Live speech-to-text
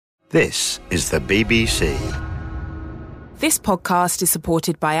This is the BBC. This podcast is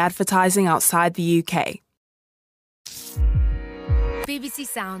supported by advertising outside the UK. BBC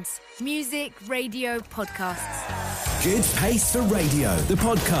Sounds. Music, radio, podcasts. Good Pace for Radio, the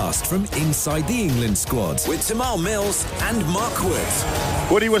podcast from inside the England squad. With Tymal Mills and Mark Wood.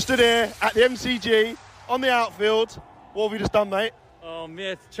 Woody, we're stood here at the MCG on the outfield. What have we just done, mate? Oh,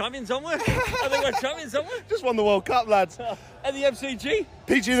 mate, champions, aren't we? I think we're champions, aren't we? Just won the World Cup, lads. At the MCG?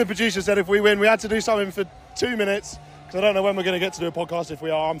 Peachy, the producer, said if we win, we had to do something for 2 minutes, because I don't know when we're going to get to do a podcast. If we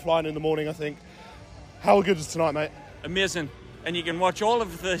are, I'm flying in the morning, I think. How good is tonight, mate? Amazing. And you can watch all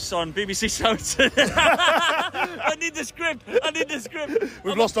of this on BBC Sounds. I need the script.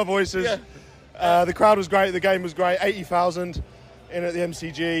 We've lost our voices. Yeah. The crowd was great, the game was great. 80,000 in at the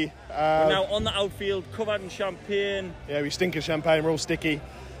MCG. We're now on the outfield, covered in champagne. Yeah, we stink of champagne, we're all sticky.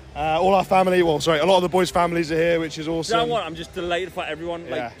 All our family, a lot of the boys' families are here, which is awesome. You know what? I'm just delighted for everyone.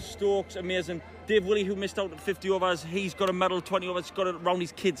 Yeah. Like Stokes, amazing. Dave Willie, who missed out at 50 overs, he's got a medal, 20 overs, he's got it around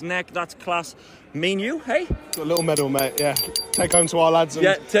his kid's neck. That's class. Me and you, hey? Got a little medal, mate, yeah. Take home to our lads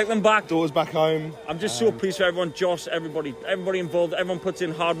and take them back. Daughters back home. I'm just so pleased for everyone, Josh, everybody involved. Everyone puts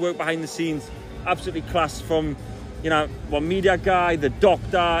in hard work behind the scenes. Absolutely class from, one media guy, the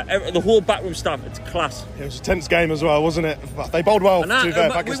doctor, the whole backroom staff. It's class. It was a tense game as well, wasn't it? They bowled well, to be fair,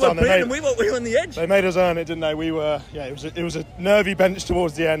 Pakistan. We were on the edge. They made us earn it, didn't they? We were, it was a nervy bench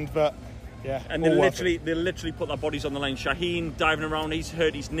towards the end, but yeah. And they literally put their bodies on the line. Shaheen diving around, he's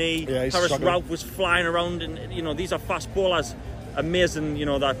hurt his knee. Yeah, he's Harris struggling. Ralph was flying around, and these are fast bowlers. Amazing,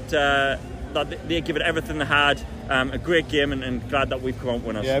 that they give it everything they had. A great game, and glad that we've come out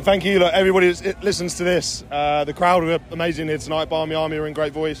winners. Yeah, thank you, everybody that listens to this. The crowd were amazing here tonight. Barmy Army were in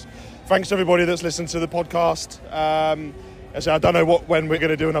great voice. Thanks to everybody that's listened to the podcast. I don't know when we're going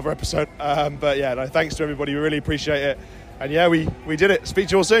to do another episode, but thanks to everybody. We really appreciate it. And yeah, we did it. Speak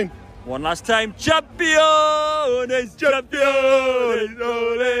to you all soon. One last time, champions! Champions! Ole,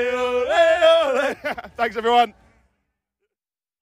 ole, ole. Thanks, everyone.